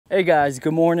Hey guys,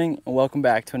 good morning and welcome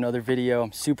back to another video.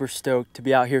 I'm super stoked to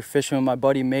be out here fishing with my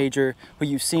buddy Major, who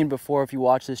you've seen before if you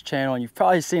watch this channel, and you've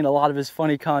probably seen a lot of his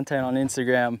funny content on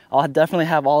Instagram. I'll definitely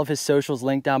have all of his socials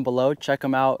linked down below. Check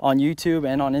him out on YouTube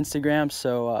and on Instagram,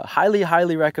 so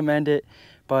highly recommend it.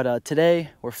 But today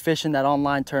we're fishing that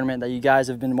online tournament that you guys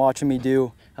have been watching me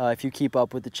do if you keep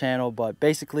up with the channel, but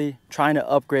basically trying to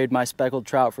upgrade my speckled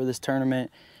trout for this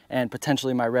tournament and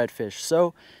potentially my redfish.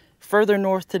 So further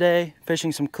north today,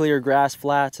 fishing some clear grass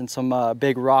flats and some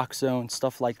big rock zones,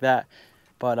 stuff like that.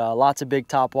 But lots of big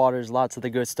top waters, lots of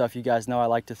the good stuff you guys know I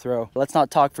like to throw. Let's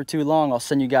not talk for too long. I'll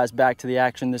send you guys back to the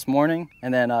action this morning,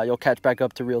 and then you'll catch back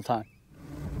up to real time.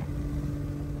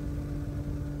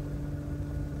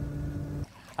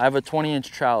 I have a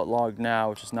 20-inch trout logged now,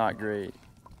 which is not great.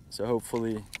 So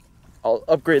hopefully I'll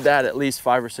upgrade that at least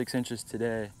 5 or 6 inches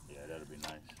today.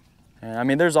 And I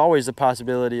mean, there's always the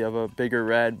possibility of a bigger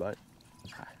red, but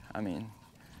I mean,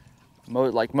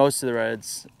 like most of the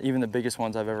reds, even the biggest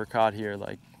ones I've ever caught here,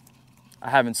 like I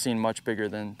haven't seen much bigger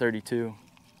than 32,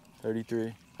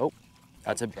 33. Oh,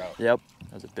 that's a trout. Yep,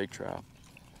 that's a big trout.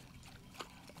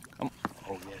 Come on.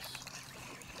 Oh yes.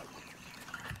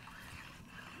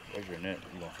 Where's your net?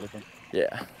 You gonna flip him?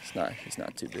 Yeah, he's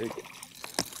not too big.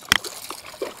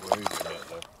 Where is your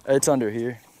net though? It's under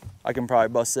here. I can probably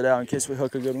bust it out in case we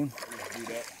hook a good one. Do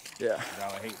that. Yeah.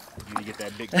 I hate you to get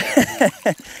that big trout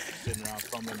sitting around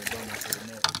fumbling the donut for the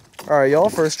net. All right, y'all,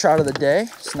 first trout of the day.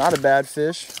 It's not a bad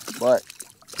fish, but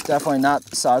definitely not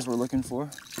the size we're looking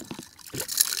for.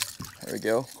 There we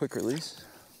go, quick release.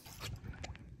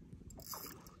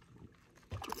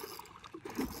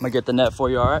 I'm gonna get the net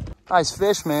for you, all right? Nice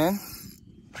fish, man.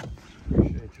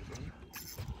 Appreciate you, brother.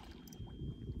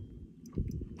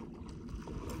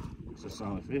 It's a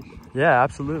solid fish. Yeah,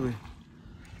 absolutely.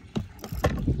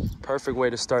 Perfect way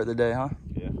to start the day, huh?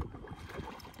 Yeah.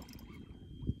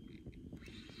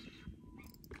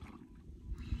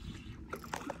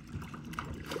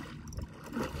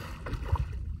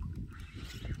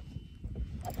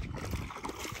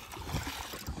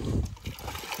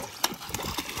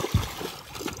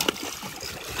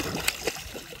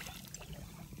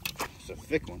 It's a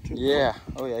thick one too. Yeah.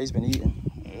 Oh yeah, he's been eating.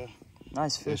 Yeah.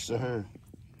 Nice fish. Yes, sir.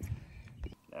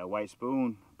 That white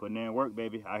spoon putting in work,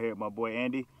 baby. Out here with my boy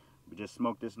Andy. We just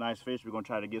smoked this nice fish. We're gonna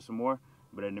try to get some more,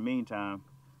 but in the meantime,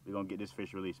 we're gonna get this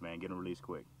fish released, man. Get him released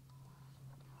quick.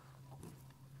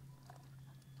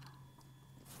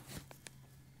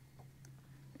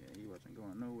 Yeah, he wasn't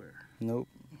going nowhere. Nope.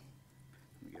 Let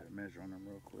me get a measure on him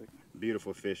real quick.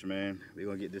 Beautiful fish, man. We're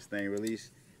gonna get this thing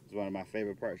released. It's one of my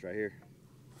favorite parts right here.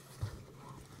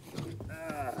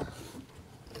 Ah.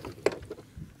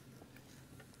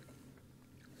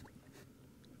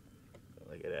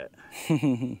 Look at that.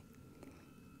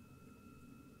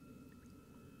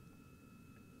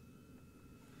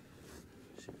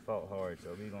 She fought hard, so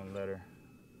we're gonna let her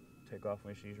take off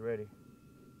when she's ready.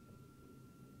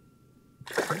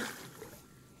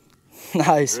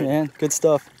 Nice, Ready? man. Good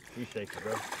stuff. She shakes it,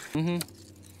 bro. Mm-hmm.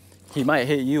 He might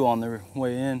hit you on the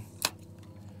way in.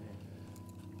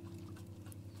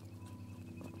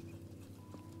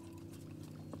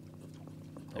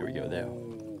 There we go, there.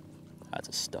 That's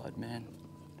a stud, man.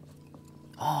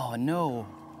 Oh, no.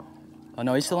 Oh,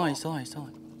 no, he's still on, he's still on, he's still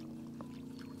on.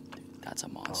 Dude, that's a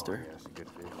monster. Oh, yeah, that's a good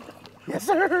fish. Yes,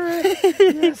 sir.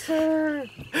 Yes, sir.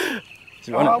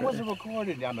 Oh, I wasn't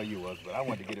recording. I know you was, but I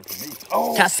wanted to get it for me.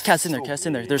 Oh, cast in there, cast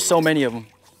in there. There's so many of them.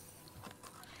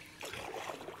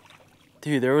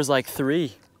 Dude, there was like 3. Yeah, I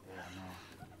know.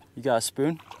 You got a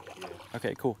spoon? Yeah.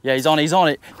 Okay, cool. Yeah, he's on it, he's on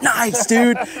it. Nice,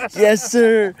 dude. Yes,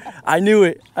 sir. I knew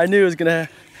it. I knew it was gonna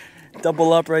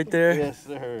double up right there. Yes,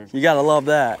 sir. You gotta love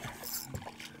that.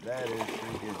 That is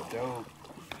freaking dope.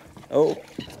 Oh,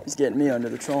 he's getting me under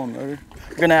the trolling motor.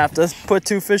 We're gonna have to put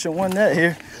 2 fish in one net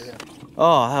here.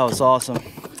 Oh, that was awesome.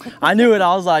 I knew it.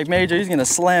 I was like, Major, he's gonna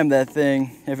slam that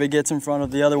thing if it gets in front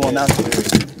of the other one. That's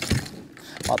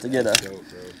about to get a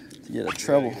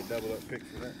treble.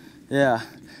 Yeah,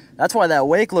 that's why that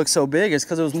wake looks so big. Is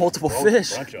because it was multiple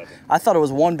fish. I thought it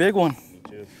was one big one. Me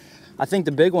too. I think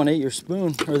the big one ate your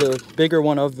spoon, or the bigger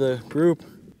one of the group.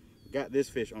 Got this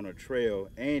fish on a trail.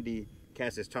 Andy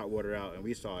cast his topwater out, and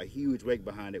we saw a huge wake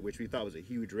behind it, which we thought was a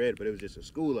huge red, but it was just a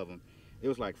school of them. It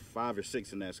was like 5 or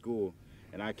 6 in that school,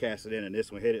 and I cast it in, and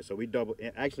this one hit it. So we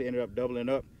actually ended up doubling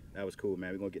up. That was cool,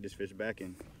 man. We're gonna get this fish back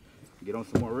and get on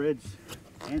some more reds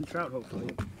and trout,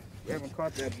 hopefully. We haven't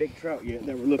caught that big trout yet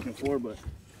that we're looking for, but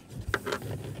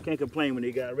can't complain when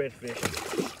they got redfish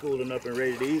schooling up and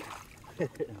ready to eat.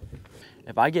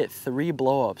 if I get 3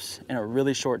 blowups in a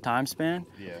really short time span,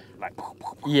 Yeah, like.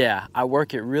 yeah, I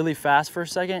work it really fast for a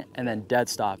second and then dead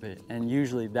stop it. And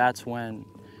usually that's when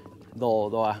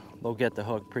they'll get the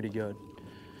hook pretty good.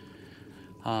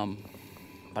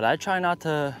 But I try not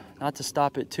to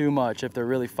stop it too much if they're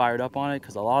really fired up on it,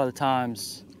 because a lot of the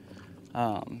times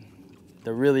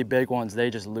the really big ones, they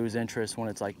just lose interest when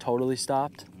it's like totally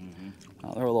stopped.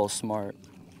 They're a little smart.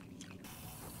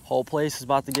 Whole place is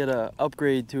about to get a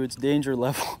upgrade to its danger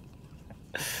level.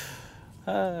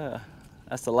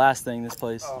 That's the last thing this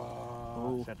place.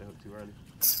 Oh, set the hook too early.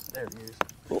 There he is.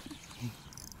 Oop.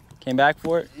 Came back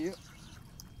for it? Yep.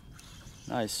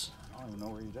 Nice. I don't even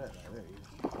know where he's at. Oh, there he is.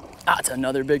 Ah, it's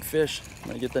another big fish. I'm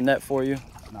gonna get the net for you.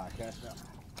 Nah, cast out.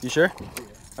 You sure? Yeah.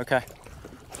 Okay.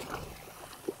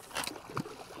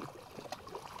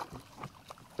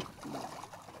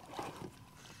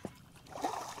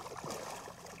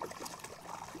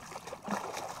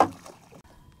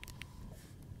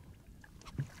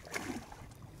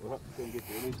 Well, couldn't get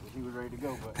the release because he was ready to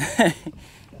go, but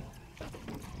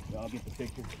y'all get the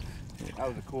picture. That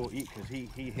was a cool eat because he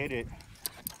hit it.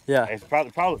 Yeah. It's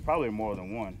probably more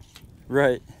than one.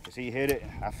 Right. Because he hit it,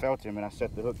 I felt him, and I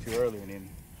set the hook too early, and then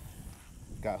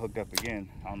got hooked up again.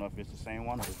 I don't know if it's the same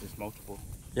one or if it's multiple.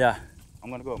 Yeah. I'm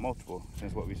gonna go with multiple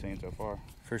since what we've seen so far.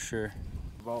 For sure.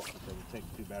 Vault, because it takes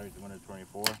 2 batteries to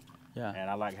 124. Yeah. And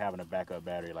I like having a backup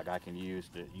battery. Like I can use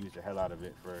the hell out of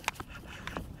it for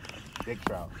big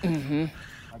trout. Mm-hmm.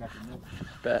 I got the net.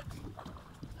 Bet.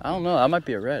 I don't know. That might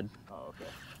be a red. Oh, okay.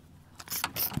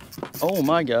 Oh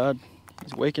my God.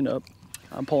 He's waking up.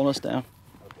 I'm pulling us down.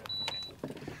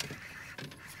 Okay.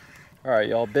 All right,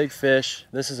 y'all. Big fish.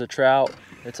 This is a trout.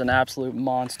 It's an absolute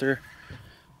monster,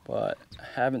 but I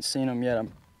haven't seen him yet.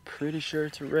 I'm pretty sure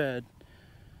it's a red.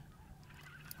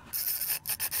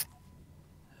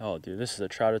 Oh, dude, this is a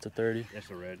trout. It's a 30. That's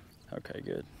a red. Okay,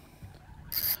 good.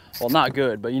 Well, not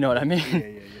good, but you know what I mean.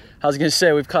 Yeah. I was gonna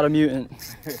say we've caught a mutant.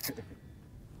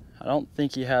 I don't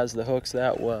think he has the hooks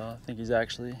that well. I think he's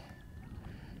actually, he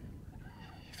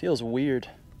feels weird.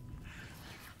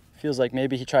 Feels like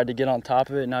maybe he tried to get on top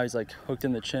of it and now he's like hooked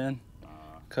in the chin.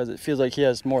 Because it feels like he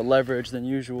has more leverage than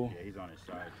usual. Yeah, he's on his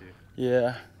side too.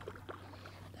 Yeah.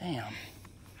 Damn.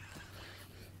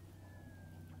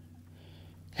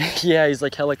 Yeah, he's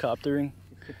like helicoptering.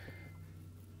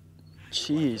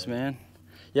 Jeez, man.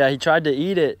 Yeah, he tried to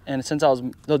eat it, and since I was,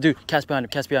 no, dude, cast behind him,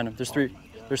 cast behind him. There's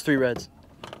three reds.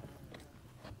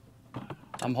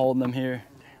 I'm holding them here.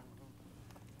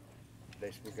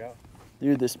 They spook out.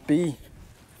 Dude, this bee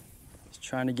is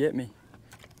trying to get me.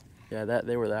 Yeah,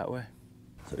 they were that way,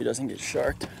 so he doesn't get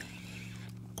sharked.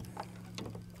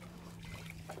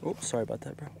 Oh, sorry about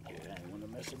that, bro. Yeah, I didn't want to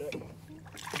mess it up.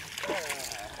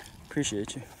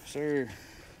 Appreciate you. Sir.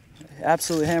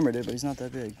 Absolutely hammered it, but he's not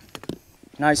that big.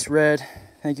 Nice red.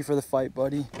 Thank you for the fight,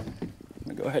 buddy. I'm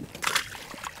gonna go ahead.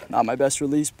 Not my best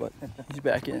release, but he's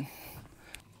back in.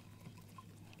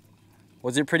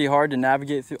 Was it pretty hard to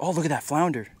navigate through? Oh, look at that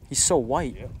flounder. He's so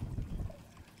white. Yep.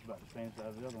 It's about the same size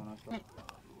as the other one I saw.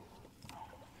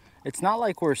 It's not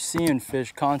like we're seeing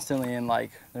fish constantly and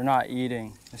like they're not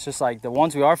eating. It's just like the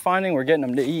ones we are finding, we're getting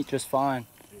them to eat just fine.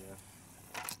 Yeah.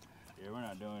 Yeah, we're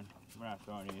not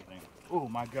throwing anything. Oh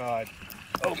my God.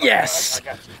 Oh my Yes! God,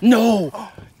 I got you. No!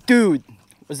 Dude,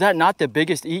 was that not the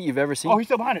biggest eat you've ever seen? Oh, he's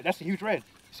still behind it. That's a huge red.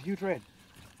 It's a huge red.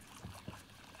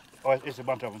 Oh, it's a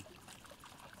bunch of them.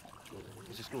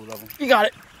 It's a school of them. You got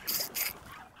it.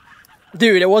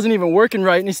 Dude, it wasn't even working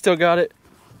right and he still got it.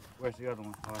 Where's the other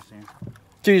one? Oh, I see him.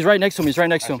 Dude, he's right next to him. He's right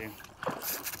next to him.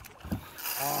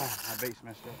 Ah, my bait's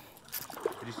messed up.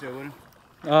 Did you still with him?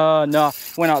 No,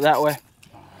 went out that way.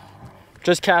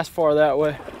 Just cast far that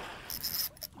way.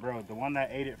 Bro, the one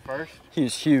that ate it first? He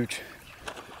was huge.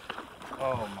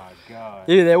 Oh my God.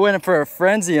 Dude, they went for a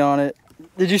frenzy on it.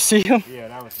 Did you see him? Yeah,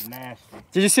 that was nasty.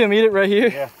 Did you see him eat it right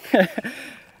here? Yeah.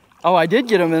 Oh, I did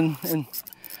get him and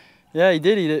yeah, he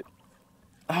did eat it.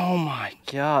 Oh my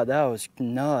God, that was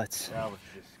nuts. That was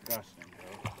disgusting, bro.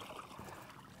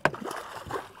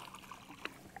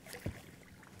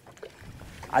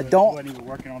 I don't. Wasn't even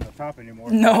working on the top anymore.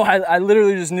 No, I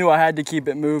literally just knew I had to keep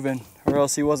it moving or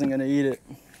else he wasn't gonna eat it.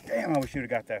 Damn, I wish you'd have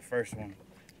got that first one.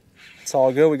 It's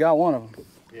all good, we got one of them.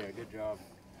 Yeah, good job.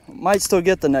 Might still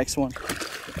get the next one.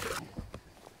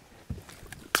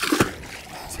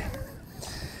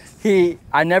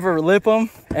 I never lip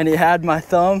him and he had my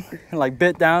thumb and like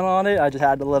bit down on it. I just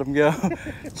had to let him go.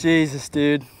 Jesus,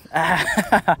 dude.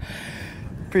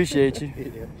 Appreciate you.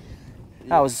 Yeah.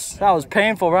 That was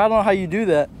painful, bro. I don't know how you do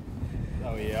that.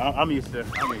 Oh yeah, I'm used to it.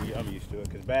 I'm used to it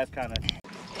because bass kind of.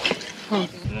 And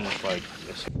then it's like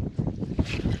this.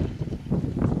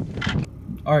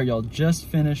 All right, y'all, just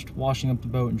finished washing up the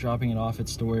boat and dropping it off at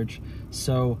storage.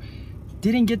 So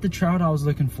didn't get the trout I was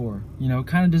looking for. You know,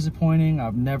 kind of disappointing.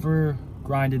 I've never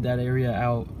grinded that area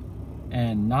out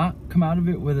and not come out of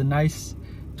it with a nice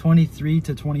 23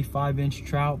 to 25 inch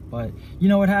trout, but you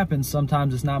know what happens.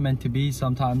 Sometimes it's not meant to be.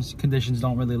 Sometimes conditions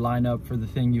don't really line up for the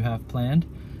thing you have planned.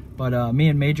 But me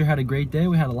and Major had a great day.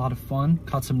 We had a lot of fun,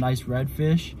 caught some nice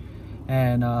redfish,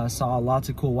 and saw lots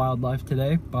of cool wildlife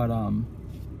today. But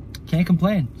can't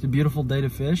complain. It's a beautiful day to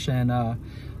fish, and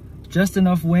just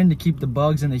enough wind to keep the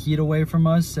bugs and the heat away from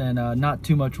us, and not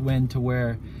too much wind to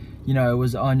where, you know, it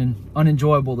was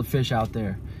unenjoyable to fish out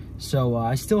there. So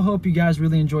I still hope you guys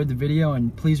really enjoyed the video,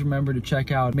 and please remember to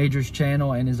check out Major's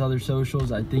channel and his other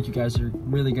socials. I think you guys are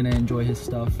really gonna enjoy his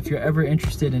stuff. If you're ever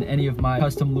interested in any of my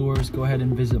custom lures, go ahead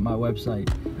and visit my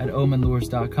website at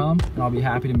omenlures.com, and I'll be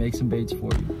happy to make some baits for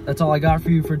you. That's all I got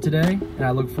for you for today, and I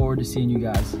look forward to seeing you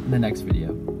guys in the next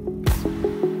video.